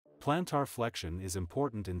Plantar flexion is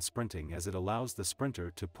important in sprinting as it allows the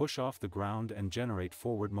sprinter to push off the ground and generate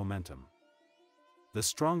forward momentum. The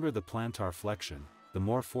stronger the plantar flexion, the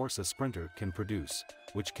more force a sprinter can produce,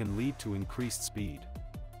 which can lead to increased speed.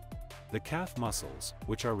 The calf muscles,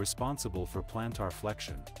 which are responsible for plantar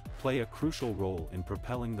flexion, play a crucial role in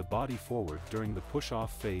propelling the body forward during the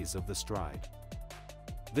push-off phase of the stride.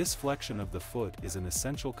 This flexion of the foot is an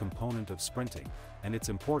essential component of sprinting, and its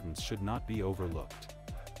importance should not be overlooked.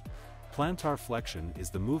 Plantar flexion is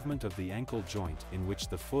the movement of the ankle joint in which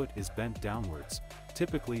the foot is bent downwards,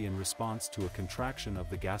 typically in response to a contraction of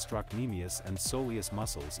the gastrocnemius and soleus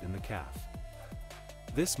muscles in the calf.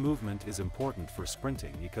 This movement is important for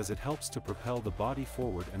sprinting because it helps to propel the body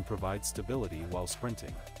forward and provide stability while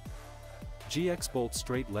sprinting. GXBolt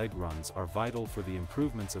straight leg runs are vital for the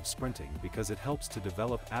improvements of sprinting because it helps to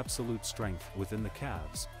develop absolute strength within the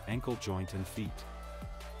calves, ankle joint and feet.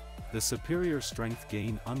 The superior strength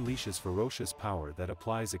gain unleashes ferocious power that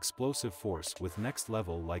applies explosive force with next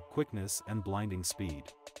level like quickness and blinding speed.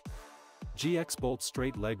 GXBolt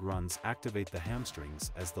straight leg runs activate the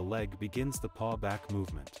hamstrings as the leg begins the paw back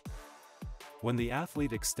movement. When the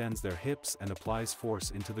athlete extends their hips and applies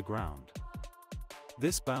force into the ground.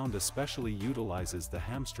 This bound especially utilizes the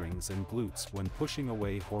hamstrings and glutes when pushing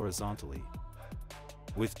away horizontally.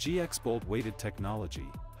 With GXBolt weighted technology,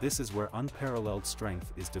 this is where unparalleled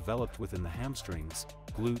strength is developed within the hamstrings,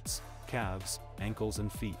 glutes, calves, ankles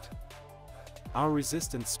and feet. Our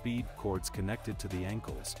resistance speed cords connected to the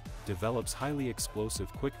ankles develops highly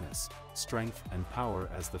explosive quickness, strength and power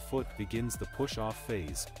as the foot begins the push-off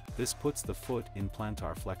phase. This puts the foot in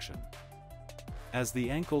plantar flexion. As the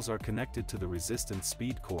ankles are connected to the resistance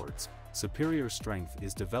speed cords, superior strength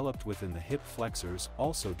is developed within the hip flexors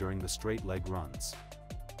also during the straight leg runs.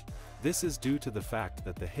 This is due to the fact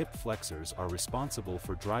that the hip flexors are responsible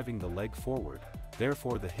for driving the leg forward,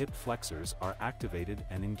 therefore the hip flexors are activated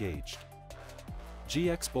and engaged.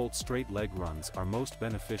 GXBolt straight leg runs are most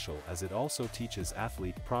beneficial as it also teaches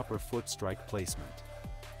athlete proper foot strike placement.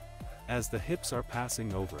 As the hips are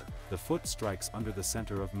passing over, the foot strikes under the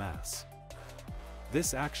center of mass.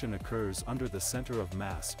 This action occurs under the center of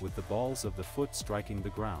mass with the balls of the foot striking the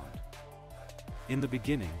ground. In the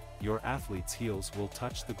beginning, your athlete's heels will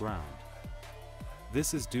touch the ground.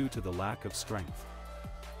 This is due to the lack of strength.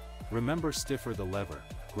 Remember, stiffer the lever,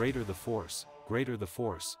 greater the force, greater the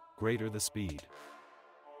force, greater the speed.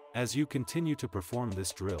 As you continue to perform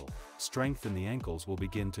this drill, strength in the ankles will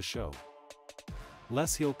begin to show.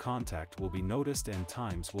 Less heel contact will be noticed and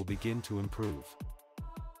times will begin to improve.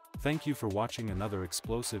 Thank you for watching another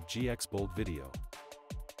explosive GXBolt video.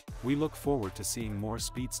 We look forward to seeing more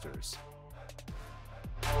speedsters.